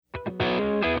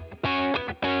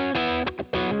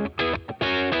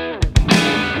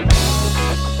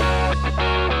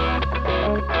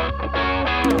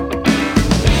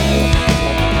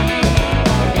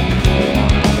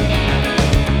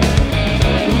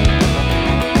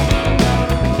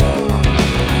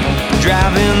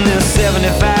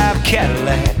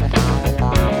Cadillac.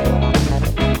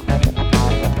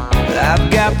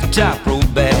 I've got the top roll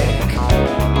back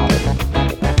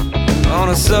on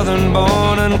a southern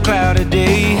born unclouded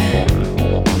day,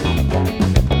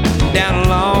 down a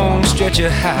long stretch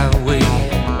of highway.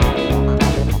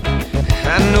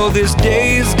 I know this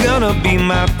day's gonna be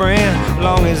my friend,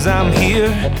 long as I'm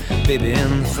here, baby,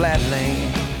 in the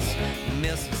flatlands,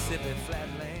 Mississippi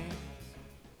flatlands.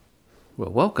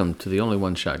 Well, welcome to the Only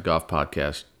One Shot Golf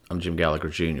Podcast. I'm Jim Gallagher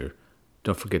Jr.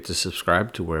 Don't forget to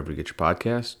subscribe to wherever you get your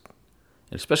podcast.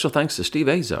 And a special thanks to Steve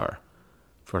Azar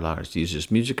for allowing us to use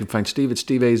his music. You can find Steve at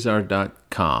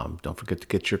steveazar.com. Don't forget to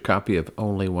get your copy of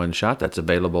Only One Shot. That's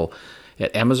available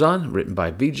at Amazon, written by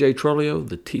VJ Trolio,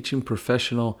 the teaching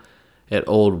professional at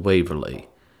Old Waverly.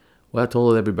 Well, I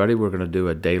told everybody we're going to do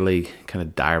a daily kind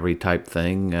of diary type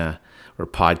thing, or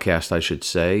podcast, I should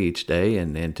say, each day.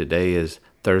 And today is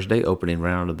Thursday, opening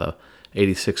round of the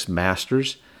 86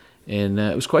 Masters. And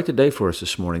it was quite the day for us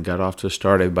this morning. Got off to a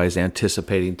start. Everybody's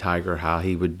anticipating Tiger, how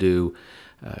he would do.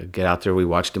 Get out there. We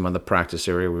watched him on the practice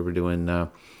area. We were doing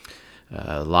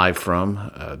live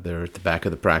from there at the back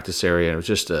of the practice area. And it was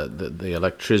just the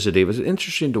electricity. It was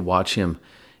interesting to watch him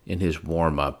in his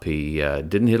warm-up. He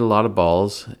didn't hit a lot of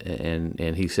balls,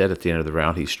 and he said at the end of the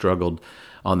round he struggled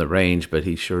on the range, but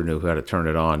he sure knew how to turn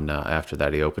it on after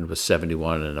that. He opened with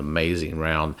 71, an amazing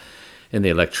round. And the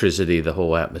electricity, the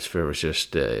whole atmosphere was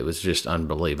just, it was just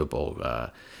unbelievable.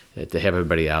 To have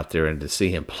everybody out there and to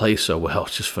see him play so well,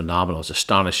 it's just phenomenal. It's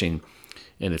astonishing,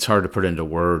 and it's hard to put into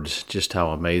words just how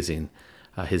amazing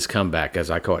his comeback,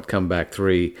 as I call it, comeback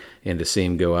three, and to see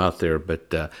him go out there.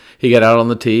 But he got out on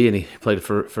the tee, and he played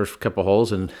the first couple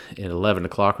holes, and at 11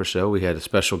 o'clock or so, we had a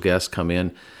special guest come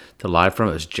in to live from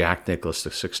it. It was Jack Nicklaus,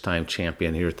 the six-time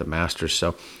champion here at the Masters.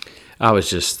 So I was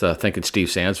just thinking Steve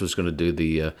Sands was going to do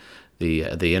the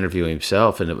interview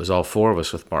himself, and it was all four of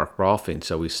us with Mark Rolfing.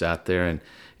 So we sat there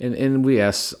and we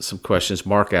asked some questions.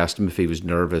 Mark asked him if he was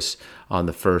nervous on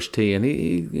the first tee, and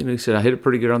he said, I hit it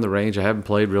pretty good on the range. I haven't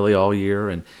played really all year,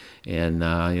 and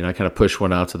I kind of pushed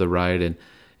one out to the right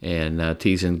and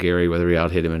teasing Gary whether he out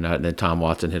hit him or not. And then Tom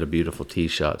Watson hit a beautiful tee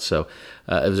shot. So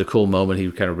it was a cool moment.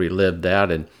 He kind of relived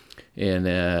that, and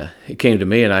it came to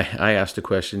me, and I asked the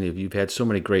question: if you've had so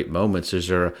many great moments, is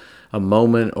there a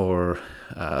moment or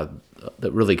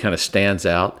that really kind of stands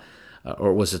out,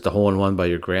 or was it the hole-in-one by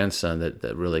your grandson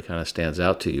that really kind of stands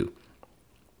out to you?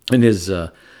 In his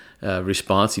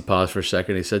response, he paused for a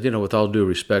second. He said, with all due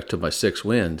respect to my 6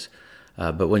 wins,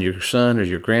 but when your son or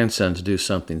your grandsons do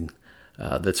something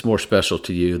that's more special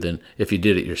to you than if you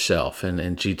did it yourself. And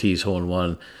GT's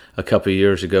hole-in-one a couple of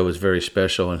years ago was very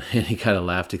special, and he kind of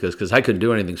laughed because I couldn't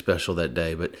do anything special that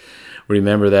day, but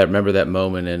remember that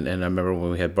moment. And I remember when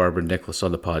we had Barbara Nicholas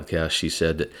on the podcast, she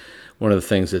said that one of the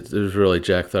things that was really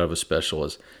Jack thought was special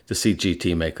was to see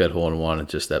GT make that hole-in-one and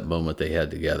just that moment they had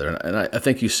together. And I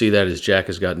think you see that as Jack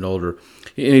has gotten older,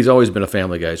 and he's always been a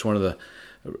family guy. He's one of the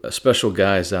special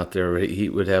guys out there. He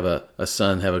would have a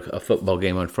son have a football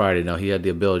game on Friday. Now, he had the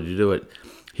ability to do it.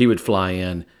 He would fly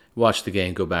in, watch the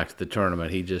game, go back to the tournament.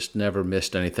 He just never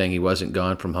missed anything. He wasn't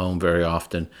gone from home very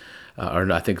often.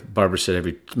 Or I think Barbara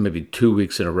said maybe 2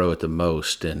 weeks in a row at the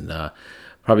most, and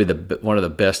probably one of the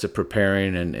best at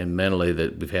preparing and mentally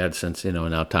that we've had since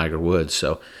now Tiger Woods.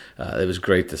 So it was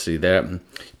great to see that. And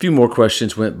a few more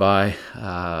questions went by,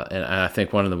 and I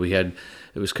think one of them we had,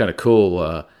 it was kind of cool.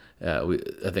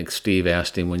 I think Steve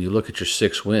asked him, when you look at your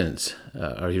 6 wins,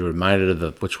 are you reminded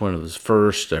of which one was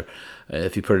first, or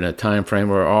if you put it in a time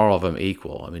frame, or are all of them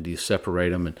equal? I mean, do you separate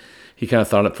them? And he kind of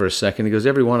thought it for a second. He goes,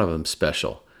 every one of them is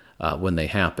special. When they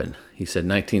happen. He said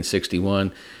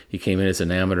 1961, he came in as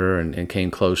an amateur and came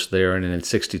close there. And then in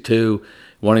 62,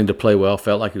 wanting to play well,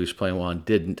 felt like he was playing well and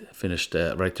didn't, finished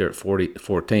right there at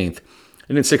 14th.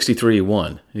 And in 63, he won.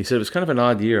 And he said it was kind of an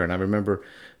odd year. And I remember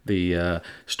the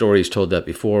story he's told that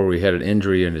before, where he had an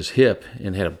injury in his hip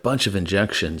and had a bunch of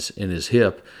injections in his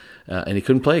hip, and he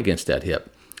couldn't play against that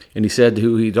hip. And he said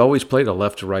he'd always played a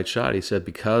left to right shot. He said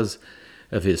because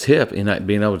of his hip and not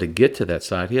being able to get to that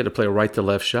side, he had to play a right to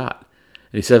left shot.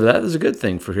 And he said that was a good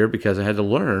thing for here because I had to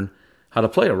learn how to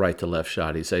play a right to left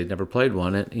shot. He said he'd never played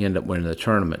one, and he ended up winning the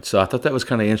tournament. So I thought that was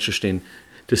kind of interesting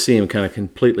to see him kind of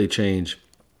completely change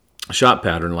a shot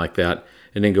pattern like that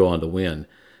and then go on to win.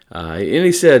 And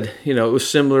he said, it was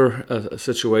similar a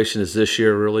situation as this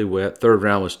year, really wet. Third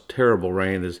round was terrible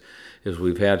rain as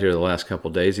we've had here the last couple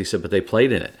of days. He said, but they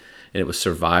played in it, and it was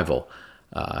survival.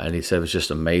 And he said it was just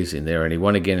amazing there. And he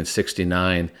won again in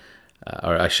 69.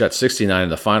 I shot 69 in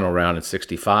the final round and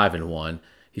 65 and won.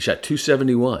 He shot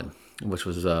 271 which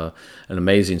was an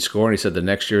amazing score. And he said the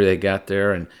next year they got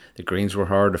there and the greens were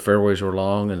hard, the fairways were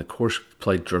long, and the course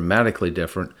played dramatically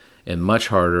different and much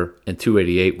harder, and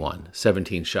 288 won,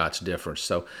 17 shots difference.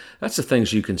 So that's the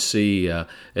things you can see at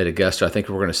Augusta. I think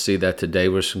we're going to see that today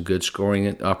with some good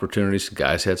scoring opportunities.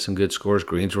 Guys had some good scores.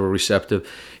 Greens were receptive.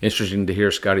 Interesting to hear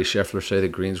Scotty Scheffler say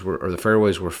the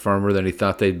fairways were firmer than he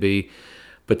thought they'd be.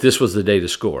 But this was the day to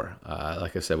score.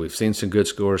 Like I said, we've seen some good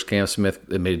scores. Cam Smith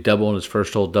made a double on his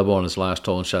first hole, double on his last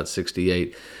hole, and shot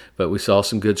 68. But we saw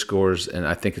some good scores, and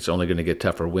I think it's only going to get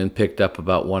tougher. Wind picked up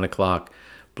about 1 o'clock.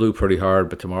 Blew pretty hard,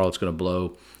 but tomorrow it's going to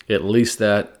blow at least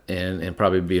that and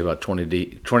probably be about 20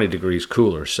 degrees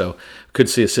cooler. So could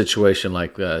see a situation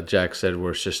like Jack said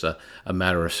where it's just a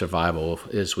matter of survival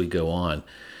as we go on.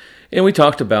 And we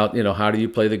talked about, how do you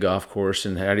play the golf course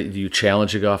and how do you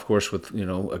challenge a golf course with,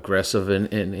 aggressive.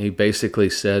 And he basically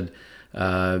said,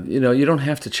 you don't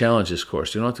have to challenge this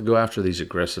course. You don't have to go after these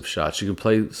aggressive shots. You can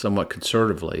play somewhat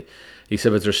conservatively. He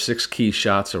said, but there's 6 key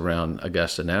shots around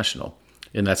Augusta National.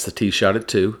 And that's the tee shot at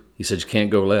 2. He said you can't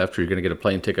go left or you're going to get a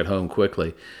plane ticket home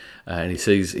quickly. And he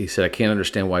said I can't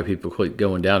understand why people quit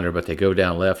going down there, but they go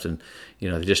down left and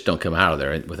they just don't come out of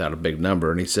there without a big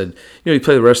number. And he said you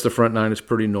play the rest of the front 9, it's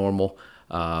pretty normal.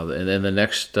 And then the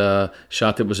next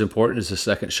shot that was important is the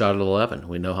second shot at 11.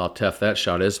 We know how tough that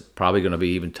shot is. Probably going to be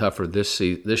even tougher this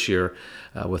year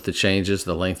with the changes,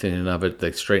 the lengthening of it.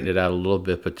 They straightened it out a little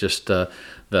bit, but just there's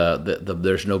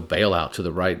no bailout to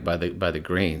the right by the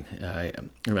green.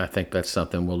 And I think that's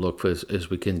something we'll look for as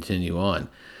we continue on.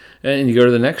 And you go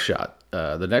to the next shot,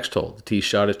 the next hole, the tee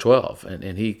shot at 12.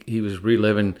 And he was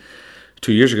reliving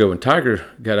 2 years ago when Tiger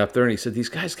got up there, and he said these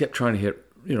guys kept trying to hit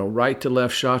right to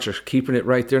left shots or keeping it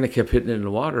right there, and they kept hitting it in the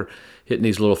water, hitting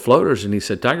these little floaters. And he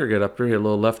said Tiger got up there, hit a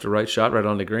little left to right shot right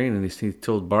on the green, and he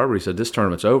told Barber, he said, this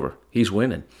tournament's over. He's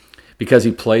winning because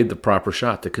he played the proper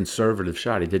shot, the conservative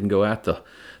shot. He didn't go at the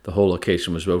whole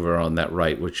location was over on that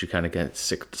right, which you kind of get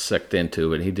sucked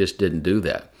into, and he just didn't do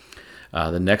that.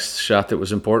 The next shot that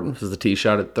was important was the tee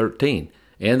shot at 13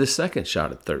 and the second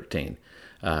shot at 13.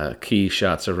 Key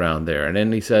shots around there. And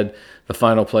then he said the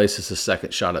final place is the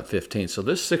second shot at 15. So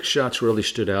this 6 shots really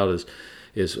stood out as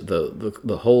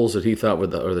the holes that he thought were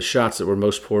the shots that were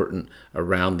most important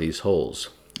around these holes.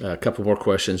 A couple more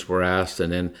questions were asked,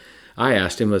 and then I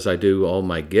asked him, as I do all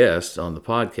my guests on the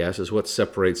podcast, is what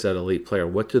separates that elite player?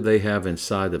 What do they have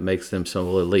inside that makes them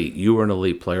so elite? You were an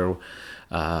elite player,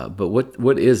 but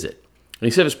what is it? And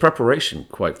he said it's preparation,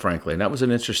 quite frankly. And that was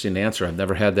an interesting answer. I've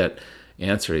never had that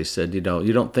answer. He said,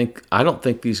 I don't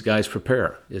think these guys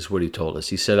prepare, is what he told us.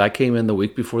 He said, I came in the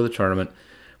week before the tournament,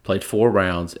 played 4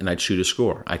 rounds, and I'd shoot a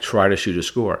score. I try to shoot a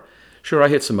score. Sure, I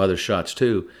hit some other shots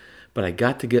too, but I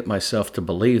got to get myself to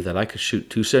believe that I could shoot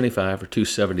 275 or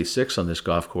 276 on this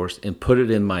golf course and put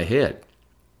it in my head.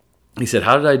 He said,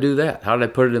 how did I do that? How did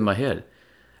I put it in my head?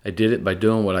 I did it by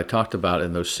doing what I talked about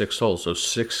in those 6 holes, those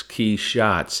 6 key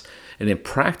shots, and in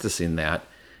practicing that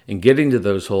and getting to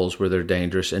those holes where they're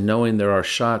dangerous and knowing there are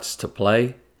shots to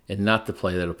play and not to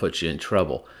play that'll put you in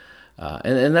trouble.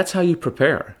 And that's how you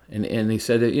prepare. And he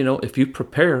said, if you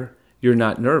prepare, you're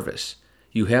not nervous.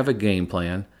 You have a game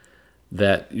plan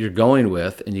that you're going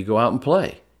with, and you go out and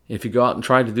play. If you go out and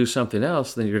try to do something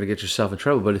else, then you're going to get yourself in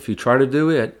trouble. But if you try to do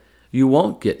it, you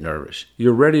won't get nervous.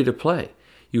 You're ready to play.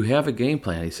 You have a game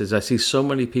plan. He says, I see so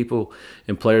many people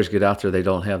and players get out there, they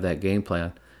don't have that game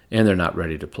plan, and they're not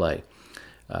ready to play.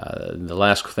 The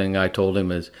last thing I told him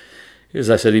is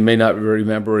I said he may not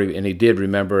remember, and he did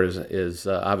remember, is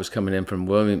I was coming in from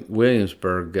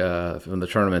Williamsburg from the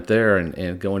tournament there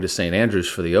and going to St. Andrews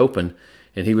for the Open,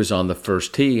 and he was on the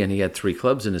first tee, and he had 3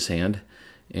 clubs in his hand,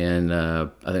 and I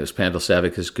think it was Pandal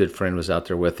Savic, his good friend, was out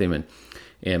there with him,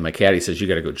 and my caddy says, you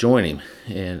got to go join him,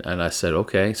 and I said,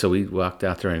 okay. So we walked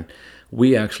out there, and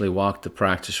we actually walked the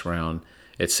practice round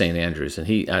at St. Andrews,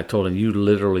 and I told him, you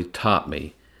literally taught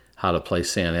me how to play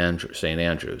St.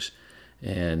 Andrews.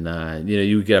 And,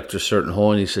 you get up to a certain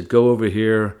hole, and he said, go over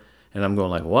here. And I'm going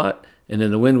like, what? And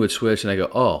then the wind would switch, and I go,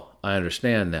 oh, I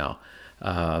understand now.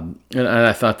 And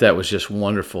I thought that was just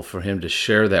wonderful for him to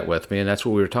share that with me. And that's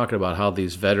what we were talking about, how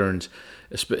these veterans,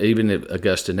 even at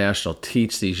Augusta National,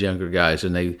 teach these younger guys.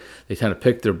 And they kind of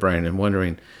pick their brain and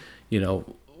wondering,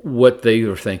 what they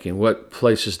were thinking, what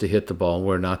places to hit the ball and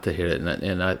where not to hit it.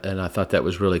 And I thought that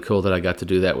was really cool that I got to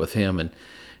do that with him.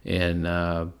 And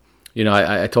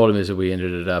I told him as we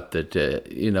ended it up that,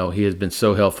 he has been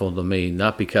so helpful to me,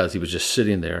 not because he was just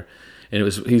sitting there. And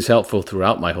he's helpful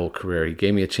throughout my whole career. He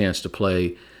gave me a chance to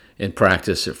play in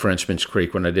practice at Frenchman's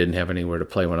Creek when I didn't have anywhere to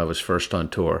play when I was first on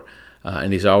tour.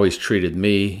 And he's always treated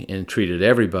me and treated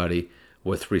everybody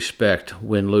with respect,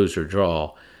 win, lose, or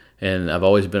draw. And I've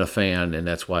always been a fan, and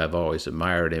that's why I've always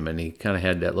admired him. And he kind of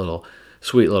had that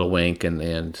sweet little wink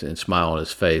and smile on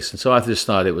his face. And so I just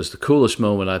thought it was the coolest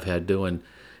moment I've had doing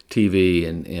TV,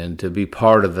 and to be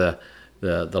part of the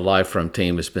Live From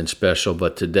team has been special.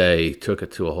 But today took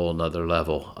it to a whole nother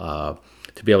level.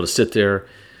 To be able to sit there,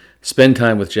 spend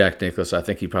time with Jack Nicklaus. I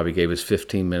think he probably gave us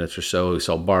 15 minutes or so. We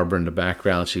saw Barbara in the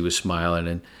background. She was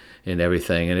smiling and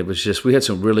everything. And it was just, we had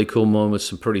some really cool moments,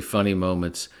 some pretty funny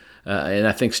moments. And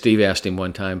I think Steve asked him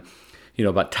one time,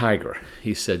 about Tiger.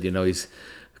 He said, he's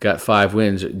got 5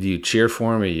 wins. Do you cheer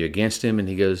for him? Are you against him? And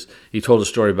he told a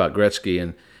story about Gretzky,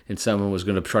 and someone was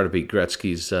going to try to beat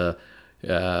Gretzky's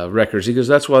records. He goes,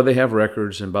 that's why they have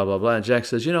records and blah, blah, blah. And Jack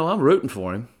says, I'm rooting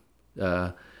for him.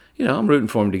 I'm rooting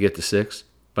for him to get to 6,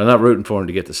 but I'm not rooting for him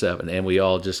to get to 7. And we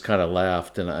all just kind of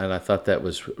laughed, and I thought that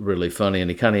was really funny. And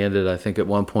he kind of ended, I think, at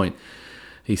one point,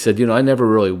 he said, I never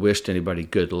really wished anybody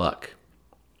good luck.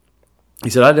 He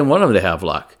said, I didn't want them to have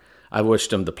luck. I wished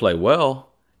them to play well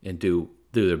and do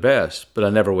their best, but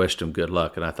I never wished them good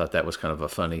luck. And I thought that was kind of a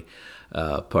funny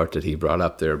part that he brought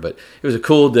up there. But it was a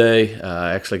cool day.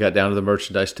 I actually got down to the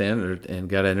merchandise stand and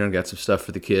got in there and got some stuff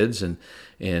for the kids. And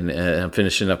I'm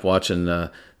finishing up watching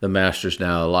the Masters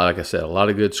now. Like I said, a lot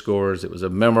of good scores. It was a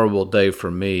memorable day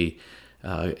for me.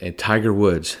 And Tiger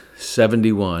Woods,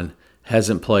 71,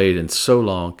 hasn't played in so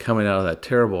long, coming out of that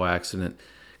terrible accident.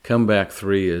 Comeback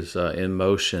 3 is in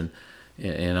motion,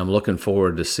 and I'm looking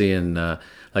forward to seeing, like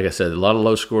I said, a lot of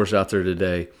low scores out there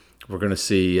today. We're going to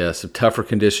see some tougher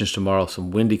conditions tomorrow, some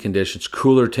windy conditions,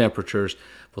 cooler temperatures.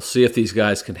 We'll see if these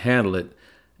guys can handle it,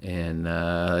 and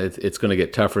it's going to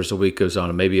get tougher as the week goes on,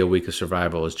 and maybe a week of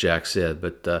survival, as Jack said.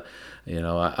 But,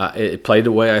 it played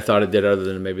the way I thought it did, other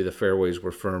than maybe the fairways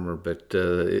were firmer. But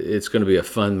it's going to be a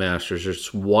fun Masters.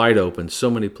 It's wide open.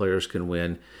 So many players can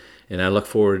win. And I look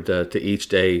forward to each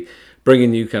day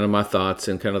bringing you kind of my thoughts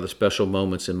and kind of the special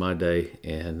moments in my day.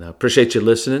 And I appreciate you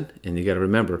listening. And you got to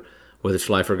remember, whether it's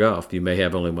life or golf, you may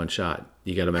have only one shot.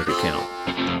 You got to make it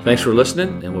count. Thanks for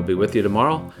listening, and we'll be with you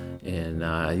tomorrow.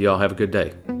 And you all have a good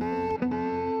day.